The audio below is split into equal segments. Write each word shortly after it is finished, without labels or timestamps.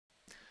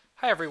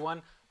Hi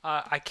everyone.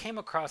 I came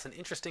across an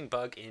interesting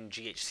bug in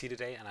GHC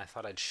today, and I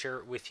thought I'd share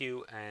it with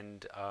you,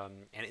 and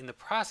in the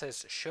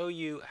process show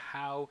you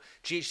how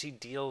GHC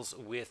deals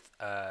with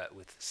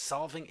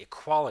solving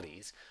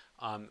equalities,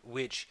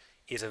 which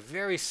is a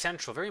very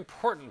central, very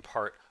important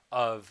part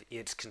of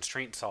its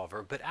constraint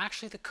solver. But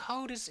actually, the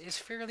code is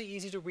fairly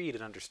easy to read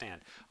and understand.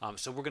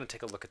 So we're going to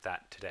take a look at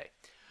that today.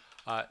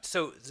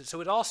 So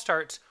it all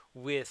starts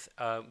with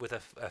a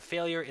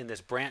failure in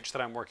this branch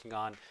that I'm working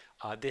on.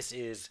 This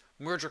is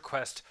merge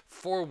request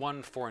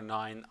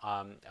 4149.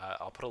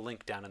 I'll put a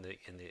link down in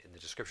the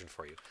description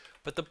for you.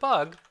 But the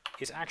bug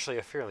is actually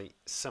a fairly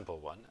simple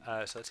one.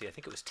 So let's see. I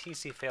think it was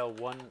TC fail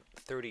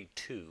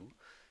 132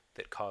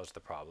 that caused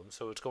the problem.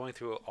 So it's going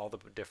through all the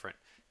different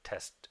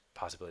test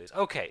possibilities.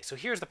 Okay, so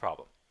here's the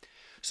problem.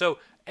 So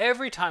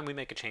every time we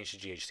make a change to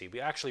GHC, we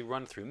actually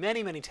run through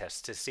many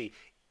tests to see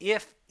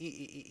if,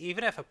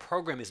 even if a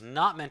program is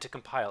not meant to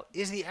compile,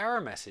 is the error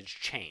message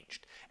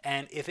changed?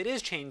 And if it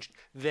is changed,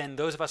 then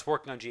those of us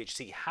working on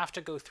GHC have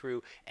to go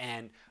through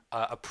and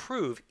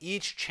approve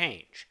each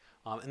change.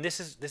 And this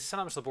is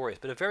sometimes laborious,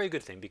 but a very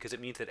good thing, because it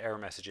means that error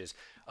messages,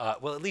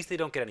 well, at least they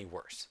don't get any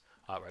worse.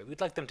 Right? We'd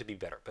like them to be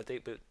better, but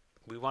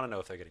we want to know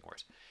if they're getting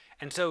worse.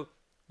 And so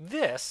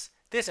this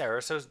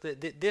error, so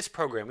this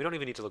program, we don't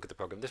even need to look at the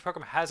program. This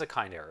program has a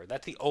kind error.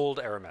 That's the old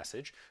error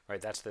message, right?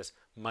 That's this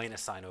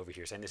minus sign over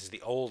here saying this is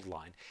the old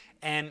line.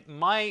 And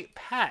my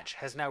patch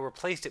has now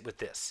replaced it with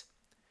this.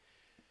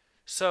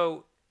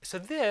 So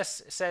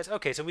this says,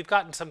 okay, so we've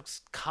gotten some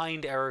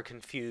kind error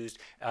confused.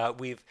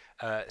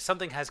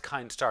 Something has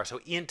kind star. So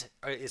int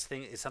is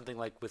something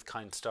like with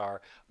kind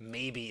star.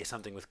 Maybe is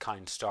something with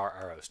kind star,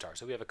 arrow star.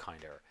 So we have a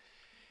kind error.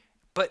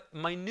 But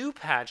my new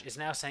patch is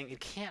now saying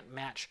it can't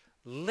match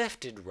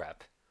lifted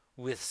rep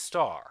with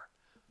star.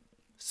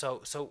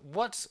 So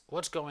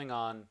what's going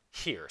on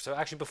here? So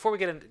actually, before we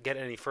get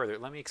any further,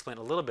 let me explain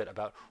a little bit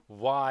about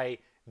why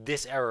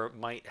this error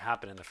might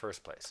happen in the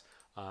first place.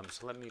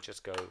 So let me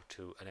just go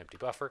to an empty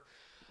buffer.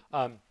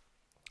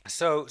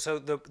 So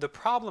the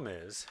problem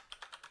is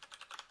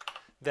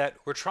that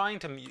we're trying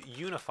to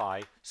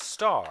unify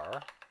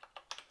star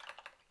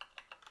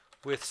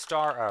with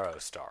star arrow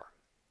star.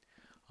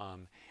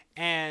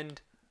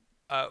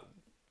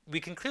 We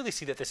can clearly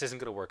see that this isn't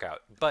going to work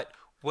out. But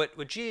what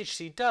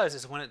GHC does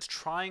is when it's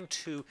trying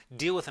to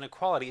deal with an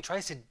equality, it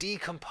tries to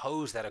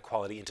decompose that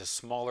equality into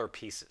smaller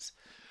pieces.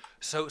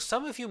 So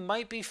some of you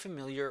might be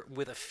familiar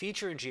with a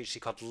feature in GHC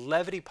called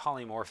Levity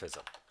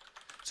Polymorphism.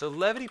 So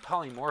Levity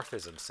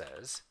Polymorphism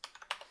says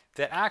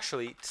that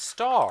actually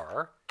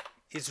star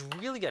is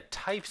really a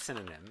type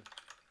synonym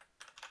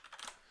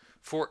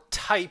for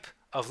type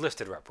of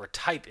lifted rep, where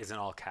type is in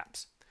all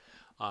caps.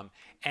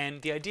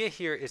 And the idea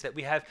here is that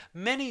we have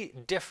many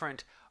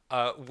different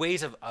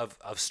ways of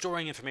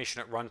storing information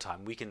at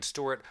runtime. We can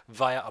store it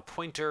via a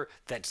pointer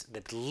that's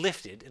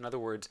lifted. In other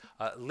words,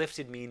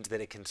 lifted means that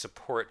it can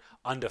support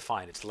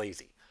undefined. It's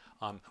lazy.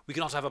 We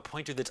can also have a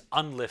pointer that's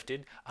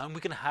unlifted.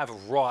 We can have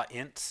raw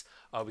ints.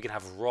 We can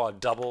have raw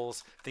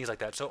doubles, things like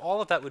that. So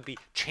all of that would be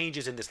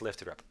changes in this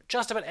lifted rep.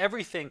 Just about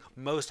everything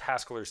most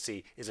Haskellers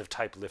see is of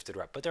type lifted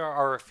rep, but there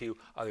are a few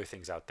other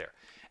things out there.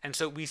 And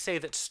so we say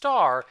that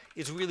star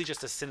is really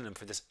just a synonym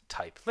for this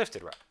type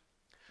lifted rep.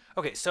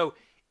 Okay, so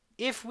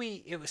if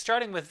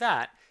starting with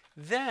that,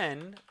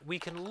 then we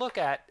can look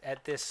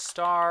at this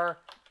star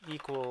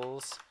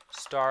equals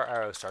star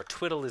arrow star.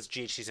 Twiddle is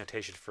GHC's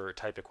notation for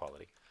type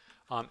equality.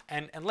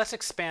 And let's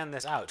expand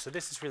this out. So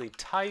this is really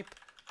type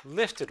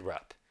lifted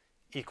rep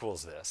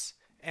equals this.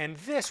 And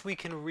this we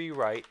can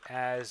rewrite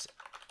as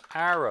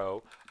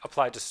arrow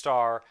applied to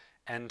star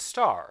and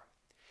star.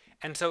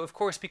 And so, of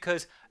course,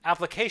 because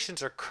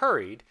applications are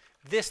curried,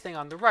 this thing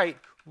on the right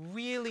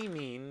really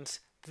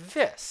means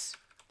this.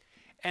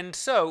 And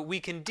so we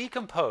can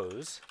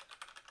decompose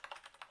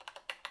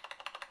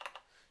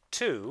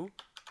to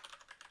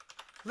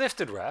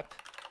lifted rep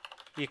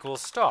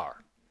equals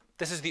star.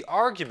 This is the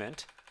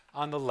argument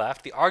on the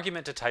left. The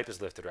argument to type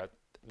is lifted rep.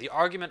 The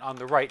argument on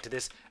the right to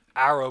this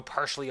arrow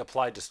partially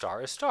applied to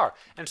star is star.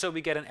 And so we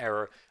get an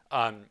error,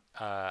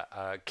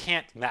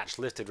 can't match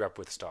lifted rep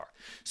with star.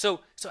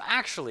 So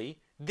actually,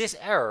 this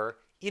error,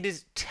 it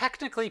is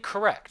technically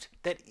correct.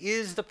 That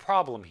is the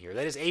problem here.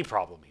 That is a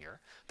problem here.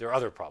 There are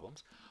other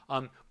problems.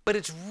 But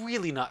it's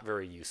really not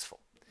very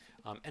useful.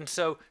 And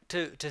so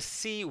to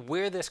see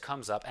where this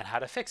comes up and how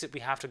to fix it,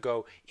 we have to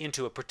go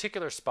into a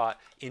particular spot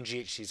in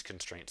GHC's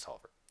constraint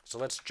solver. So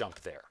let's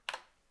jump there.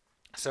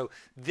 So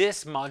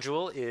this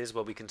module is,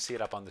 well, we can see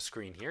it up on the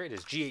screen here. It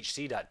is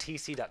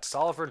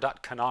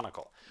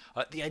ghc.tc.solver.canonical.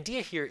 The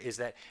idea here is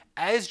that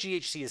as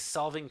GHC is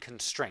solving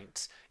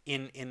constraints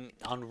en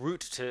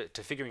route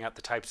to figuring out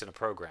the types in a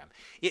program,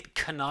 it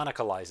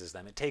canonicalizes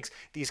them. It takes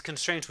these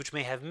constraints, which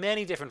may have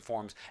many different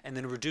forms, and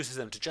then reduces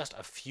them to just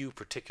a few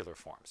particular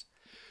forms.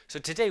 So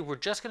today we're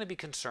just going to be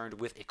concerned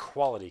with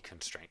equality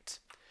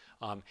constraints.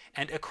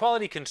 And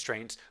equality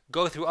constraints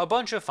go through a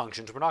bunch of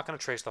functions. We're not going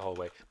to trace the whole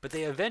way, but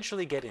they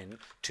eventually get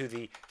into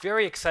the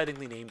very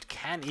excitingly named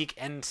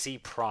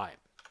can_eq_nc prime.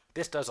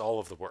 This does all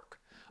of the work.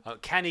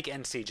 Canic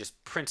NC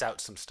just prints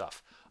out some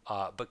stuff,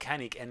 but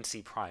Canic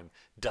NC prime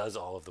does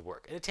all of the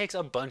work. And it takes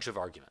a bunch of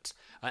arguments.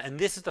 And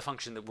this is the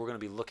function that we're going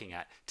to be looking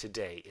at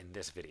today in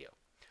this video.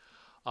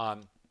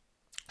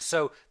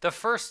 So the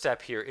first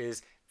step here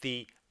is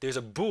there's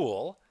a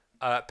bool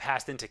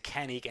passed into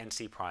Canic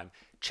NC prime,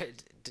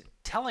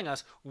 telling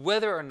us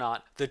whether or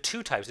not the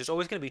two types, there's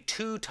always going to be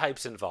two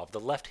types involved, the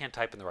left-hand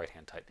type and the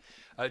right-hand type.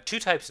 Two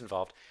types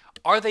involved.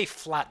 Are they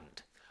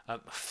flattened?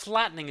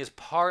 Flattening is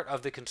part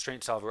of the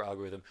constraint solver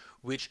algorithm,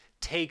 which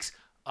takes,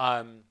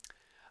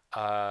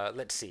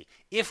 let's see,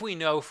 if we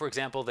know, for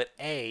example, that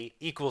a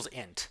equals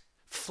int,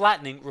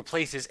 flattening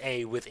replaces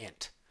a with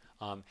int.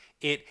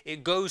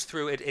 It goes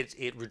through,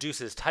 it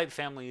reduces type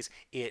families,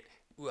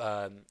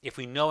 if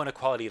we know an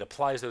equality, it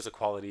applies those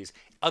equalities.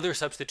 Other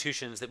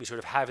substitutions that we sort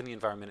of have in the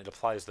environment, it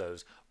applies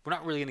those. We're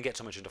not really going to get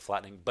so much into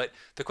flattening, but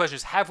the question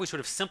is, have we sort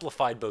of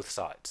simplified both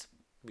sides?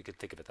 We could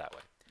think of it that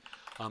way.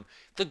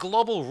 The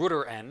global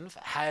rotor env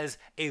has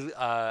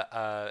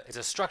it's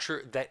a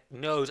structure that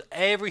knows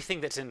everything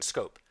that's in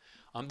scope.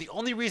 The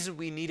only reason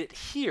we need it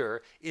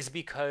here is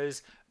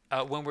because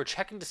when we're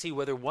checking to see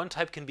whether one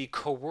type can be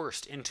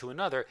coerced into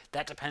another,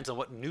 that depends on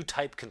what new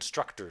type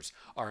constructors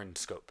are in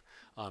scope.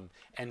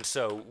 And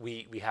so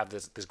we have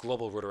this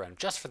global rotor env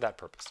just for that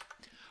purpose.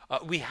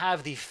 We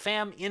have the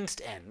fam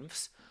inst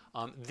envs,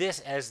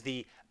 this as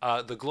the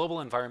global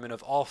environment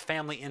of all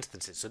family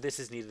instances. So this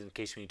is needed in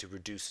case we need to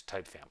reduce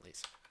type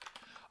families.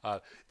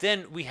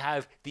 Then we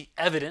have the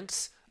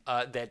evidence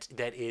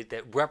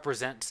that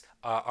represents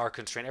our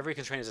constraint. Every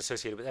constraint is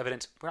associated with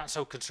evidence. We're not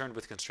so concerned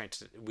with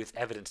constraints with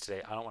evidence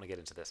today. I don't want to get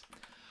into this.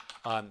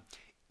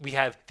 We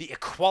have the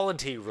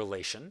equality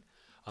relation.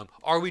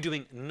 Are we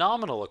doing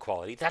nominal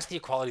equality? That's the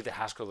equality that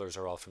Haskellers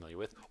are all familiar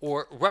with.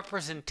 Or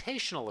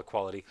representational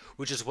equality,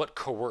 which is what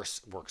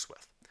coerce works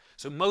with.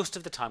 So most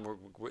of the time,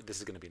 this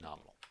is going to be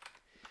nominal.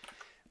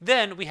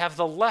 Then we have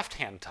the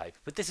left-hand type,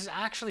 but this is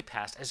actually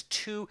passed as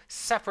two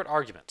separate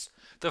arguments.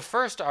 The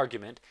first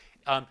argument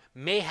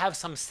may have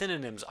some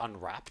synonyms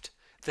unwrapped.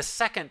 The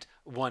second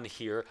one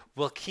here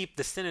will keep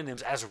the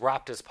synonyms as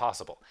wrapped as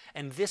possible.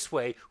 And this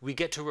way, we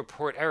get to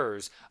report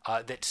errors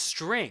that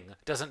string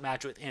doesn't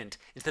match with int,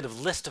 instead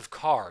of list of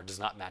car does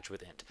not match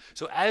with int.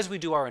 So as we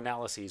do our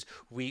analyses,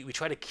 we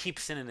try to keep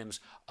synonyms,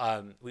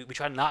 we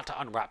try not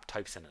to unwrap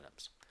type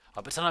synonyms.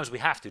 But sometimes we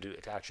have to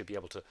actually be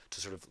able to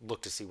sort of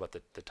look to see what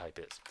the type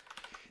is.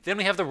 Then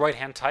we have the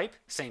right-hand type,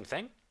 same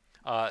thing.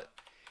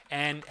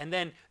 And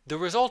then the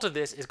result of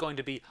this is going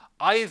to be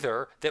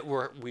either that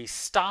we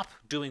stop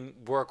doing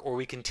work or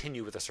we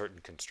continue with a certain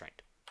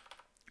constraint.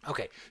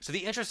 Okay, so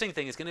the interesting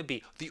thing is going to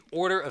be the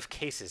order of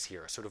cases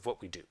here, sort of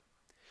what we do.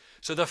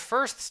 So the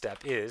first step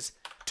is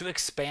to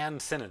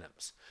expand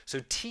synonyms. So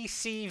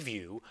TC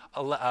view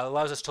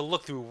allows us to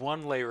look through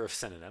one layer of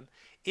synonym.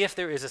 If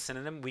there is a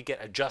synonym, we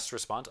get a just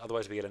response,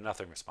 otherwise we get a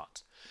nothing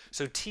response.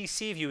 So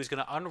TC view is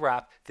going to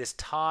unwrap this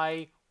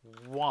Ty1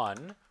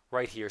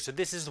 right here. So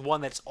this is the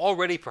one that's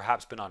already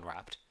perhaps been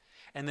unwrapped.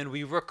 And then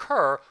we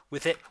recur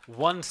with it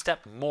one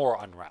step more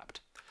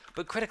unwrapped.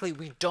 But critically,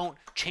 we don't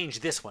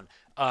change this one.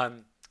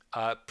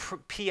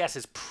 PS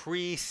is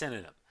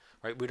pre-synonym,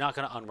 right? We're not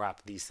going to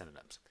unwrap these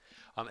synonyms.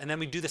 And then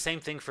we do the same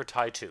thing for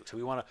Ty2. So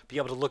we want to be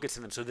able to look at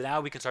synonyms so that now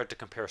we can start to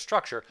compare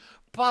structure.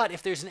 But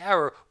if there's an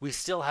error, we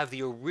still have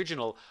the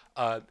original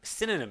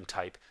synonym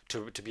type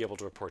to be able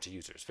to report to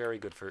users. Very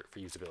good for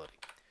usability.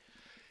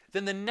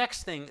 Then the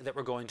next thing that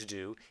we're going to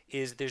do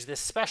is there's this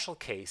special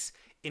case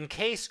in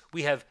case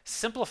we have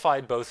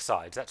simplified both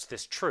sides, that's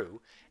this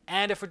true,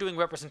 and if we're doing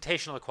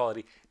representational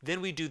equality,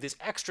 then we do this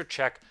extra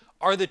check,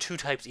 are the two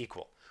types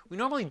equal? We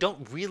normally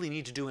don't really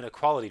need to do an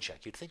equality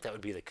check. You'd think that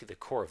would be the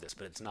core of this,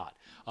 but it's not,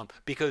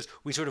 because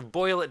we sort of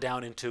boil it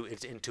down into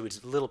its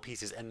little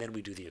pieces, and then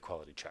we do the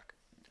equality check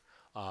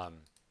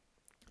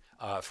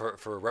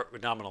for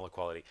nominal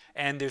equality.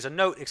 And there's a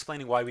note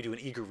explaining why we do an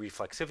eager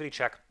reflexivity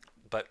check,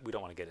 but we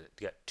don't want to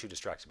get too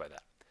distracted by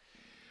that.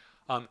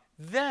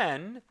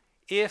 Then,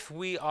 if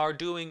we are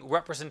doing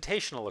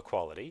representational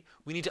equality,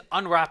 we need to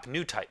unwrap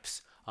new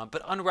types.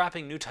 But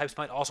unwrapping new types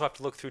might also have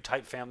to look through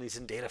type families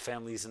and data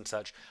families and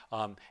such.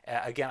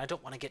 Again, I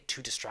don't want to get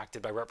too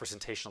distracted by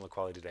representational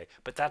equality today,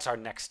 but that's our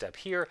next step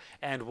here.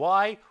 And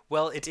why?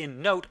 Well, it's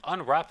in note,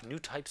 unwrap new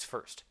types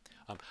first.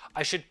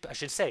 I should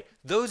say,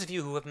 those of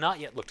you who have not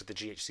yet looked at the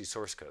GHC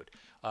source code,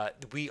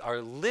 we are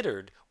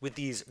littered with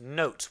these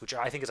notes, which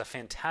I think is a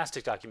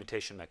fantastic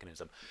documentation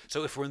mechanism.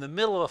 So if we're in the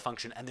middle of a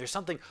function and there's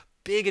something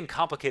big and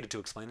complicated to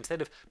explain,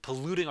 instead of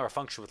polluting our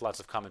function with lots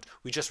of comments,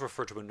 we just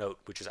refer to a note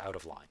which is out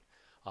of line.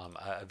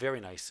 A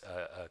very nice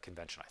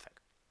convention, I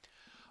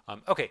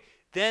think. Okay,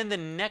 then the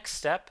next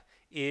step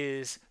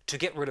is to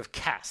get rid of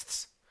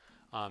casts.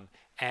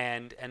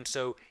 And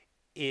so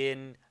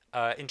in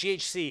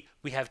GHC,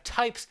 we have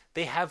types,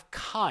 they have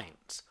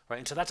kinds, right?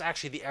 And so that's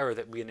actually the error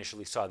that we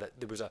initially saw, that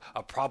there was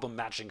a problem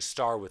matching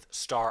star with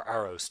star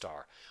arrow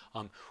star.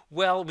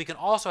 Well, we can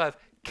also have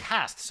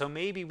cast. So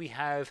maybe we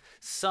have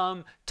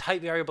some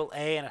type variable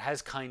A and it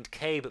has kind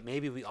K, but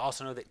maybe we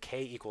also know that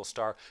K equals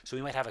star, so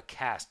we might have a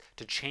cast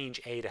to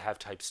change A to have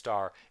type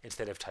star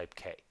instead of type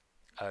K,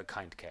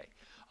 kind K.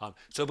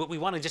 But we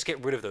want to just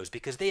get rid of those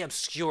because they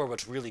obscure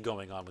what's really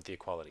going on with the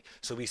equality.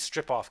 So we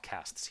strip off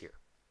casts here.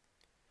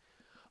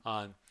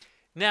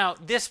 Now,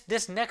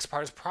 this next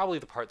part is probably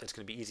the part that's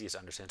going to be easiest to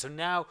understand. So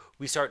now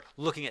we start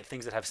looking at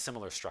things that have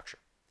similar structure.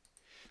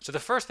 So the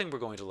first thing we're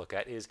going to look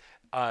at is,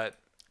 do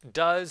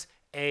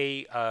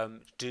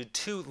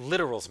two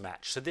literals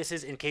match? So this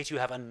is in case you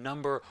have a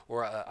number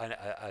or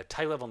a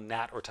type level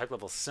nat or type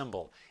level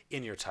symbol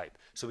in your type.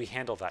 So we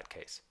handle that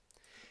case.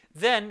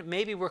 Then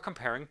maybe we're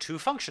comparing two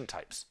function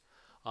types.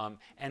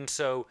 And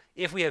so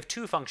if we have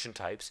two function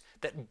types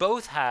that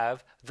both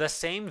have the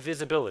same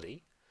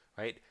visibility,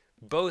 right?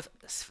 Both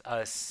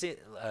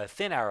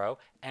thin arrow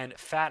and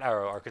fat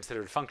arrow are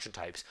considered function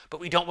types, but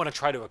we don't want to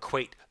try to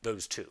equate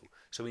those two.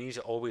 So we need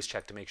to always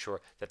check to make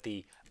sure that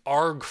the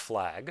arg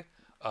flag,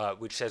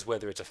 which says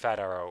whether it's a fat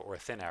arrow or a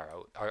thin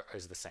arrow,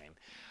 is the same.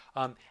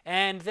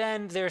 And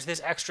then there's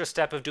this extra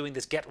step of doing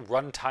this get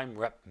runtime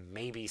rep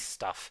maybe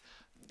stuff.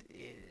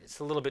 It's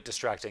a little bit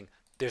distracting.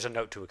 There's a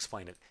note to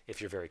explain it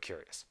if you're very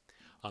curious.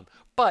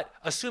 But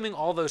assuming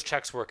all those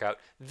checks work out,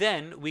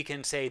 then we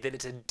can say that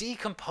it's a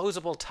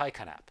decomposable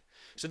tycanap.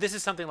 So this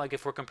is something like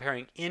if we're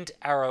comparing int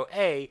arrow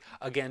A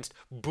against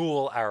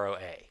bool arrow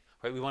A.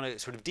 Right? We want to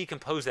sort of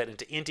decompose that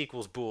into int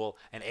equals bool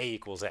and A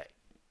equals A.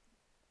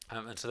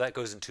 And so that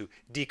goes into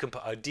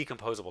a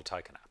decomposable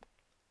tycanap.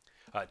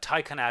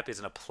 Tycanap is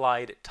an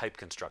applied type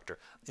constructor.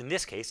 In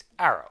this case,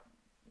 arrow.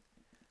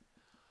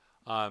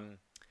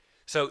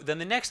 So then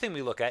the next thing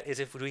we look at is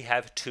if we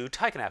have two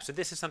tycanaps. So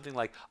this is something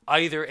like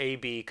either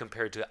AB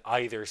compared to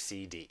either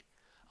CD.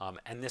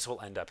 And this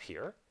will end up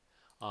here.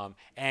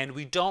 And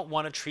we don't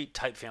want to treat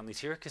type families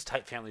here because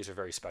type families are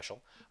very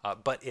special.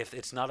 But if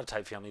it's not a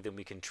type family, then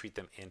we can treat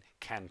them in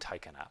can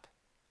tycanap.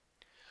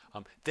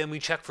 Then we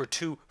check for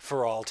two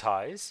for all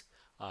ties,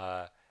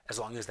 as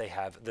long as they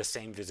have the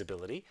same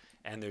visibility.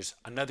 And there's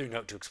another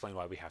note to explain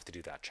why we have to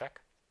do that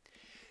check.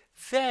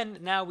 Then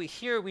now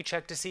here we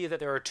check to see that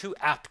there are two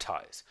app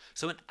ties.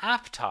 So an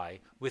app tie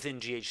within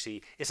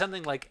GHC is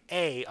something like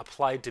A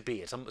applied to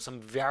B. It's some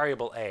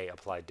variable A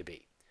applied to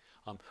B.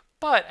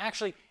 But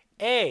actually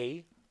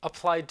A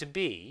applied to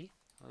B,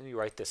 let me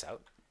write this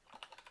out.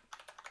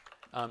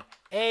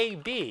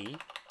 AB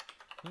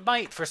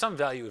might, for some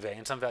value of A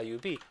and some value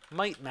of B,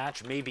 might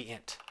match maybe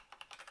int,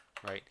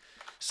 right?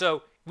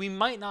 So we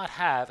might not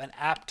have an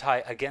app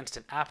tie against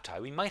an app tie.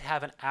 We might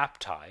have an app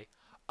tie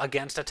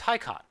against a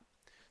tycon.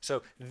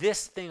 So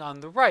this thing on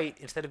the right,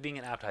 instead of being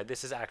an app tie,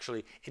 this is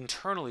actually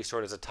internally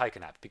stored as a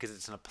tycanap because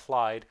it's an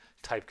applied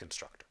type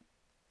constructor.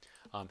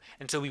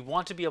 And so we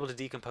want to be able to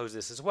decompose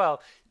this as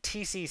well.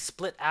 TC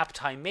split app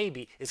tie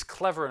maybe is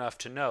clever enough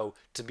to know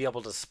to be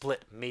able to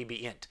split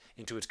maybe int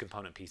into its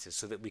component pieces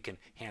so that we can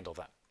handle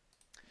them.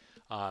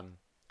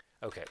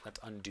 Okay, let's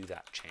undo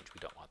that change. We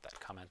don't want that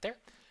comment there.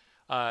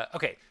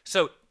 Okay,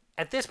 so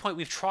at this point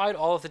we've tried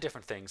all of the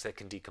different things that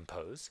can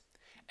decompose.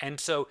 And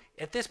so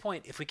at this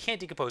point, if we can't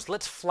decompose,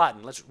 let's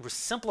flatten. Let's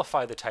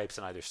simplify the types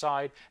on either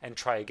side and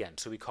try again.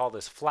 So we call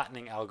this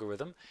flattening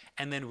algorithm.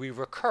 And then we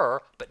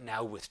recur, but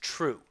now with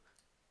true,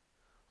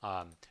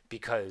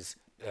 because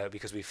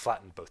we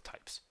flattened both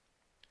types.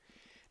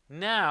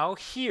 Now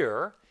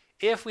here,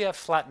 if we have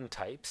flattened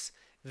types,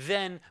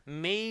 then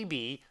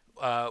maybe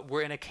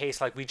we're in a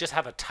case like we just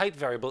have a type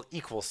variable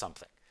equals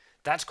something.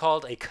 That's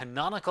called a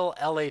canonical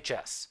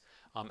LHS.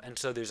 And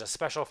so there's a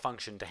special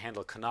function to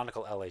handle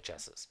canonical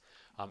LHSs.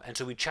 And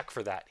so we check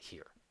for that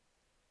here.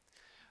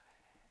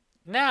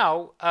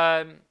 Now,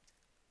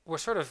 we're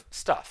sort of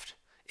stuffed.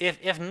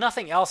 If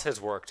nothing else has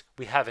worked,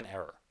 we have an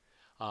error.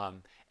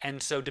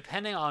 And so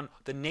depending on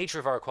the nature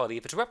of our equality,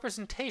 if it's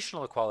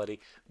representational equality,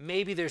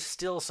 maybe there's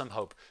still some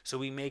hope. So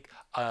we make,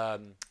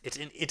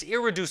 it's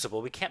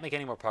irreducible. We can't make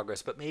any more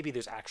progress, but maybe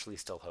there's actually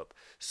still hope.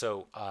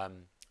 So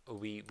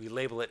we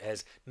label it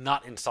as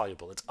not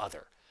insoluble. It's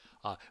other.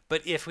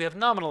 But if we have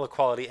nominal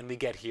equality and we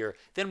get here,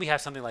 then we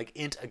have something like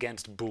int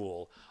against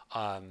bool,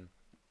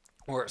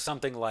 or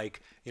something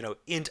like,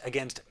 int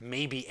against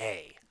maybe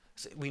A.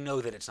 So we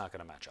know that it's not going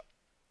to match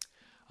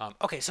up.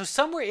 Okay, so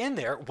somewhere in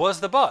there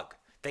was the bug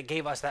that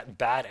gave us that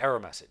bad error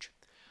message.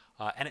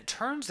 And it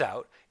turns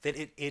out that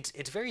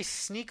it's very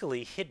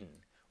sneakily hidden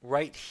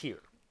right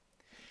here.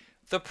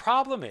 The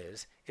problem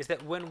is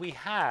that when we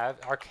have,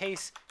 our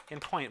case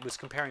in point was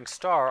comparing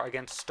star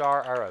against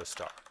star arrow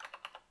star.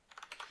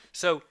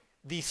 So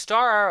the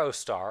star arrow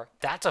star,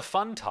 that's a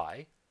fun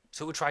tie,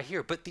 so it would try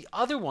here. But the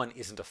other one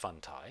isn't a fun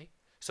tie,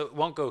 so it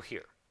won't go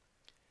here.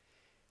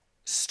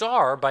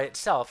 Star by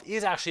itself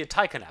is actually a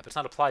tycanap. It's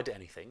not applied to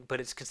anything, but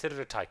it's considered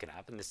a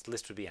tycanap, and this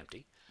list would be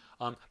empty.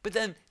 But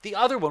then the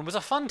other one was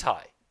a fun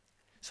tie,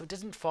 so it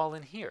doesn't fall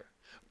in here.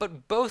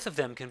 But both of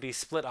them can be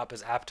split up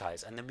as app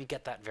ties, and then we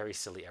get that very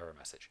silly error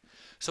message.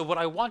 So what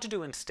I want to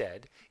do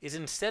instead is,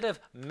 instead of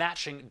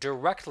matching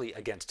directly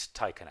against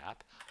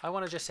tycanap, I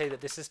want to just say that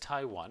this is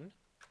tie 1,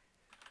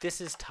 this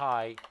is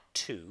tie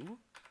 2,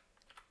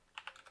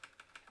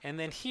 And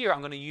then here I'm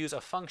going to use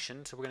a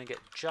function, so we're going to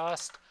get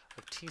just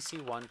of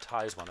tc1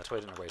 ties 1. That's why I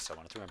didn't erase, so I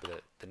wanted to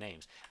remember the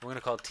names. And we're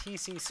going to call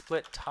tc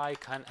split tie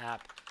conap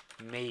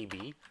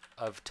maybe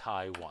of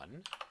tie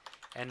 1.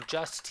 And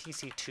just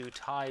tc2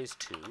 ties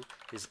 2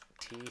 is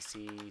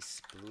tc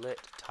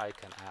split tie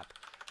conap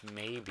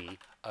maybe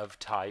of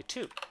tie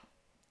 2.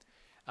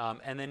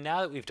 And then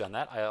now that we've done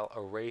that, I'll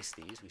erase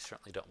these. We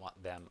certainly don't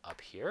want them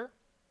up here.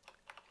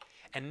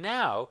 And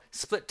now,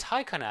 split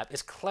tie conap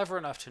is clever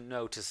enough to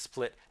know to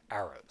split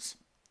arrows.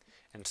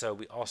 And so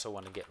we also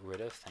want to get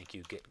rid of, thank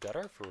you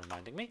getgutter for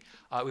reminding me,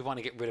 we want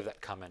to get rid of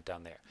that comment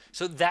down there.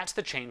 So that's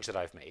the change that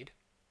I've made.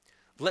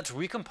 Let's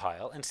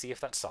recompile and see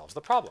if that solves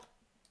the problem.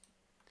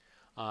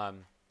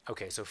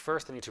 Okay, so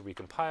first I need to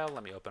recompile.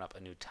 Let me open up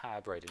a new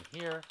tab right in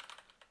here.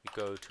 We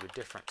go to a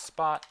different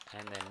spot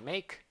and then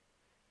make,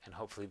 and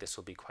hopefully this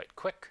will be quite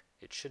quick.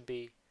 It should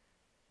be.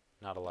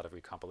 Not a lot of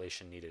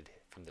recompilation needed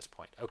from this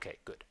point. Okay,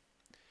 good.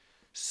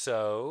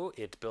 So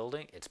it's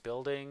building,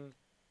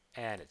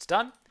 and it's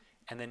done.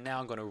 And then now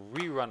I'm going to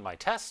rerun my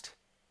test.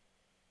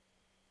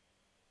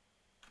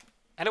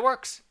 And it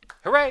works.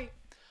 Hooray!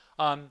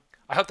 I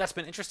hope that's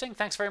been interesting.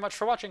 Thanks very much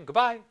for watching.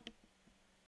 Goodbye.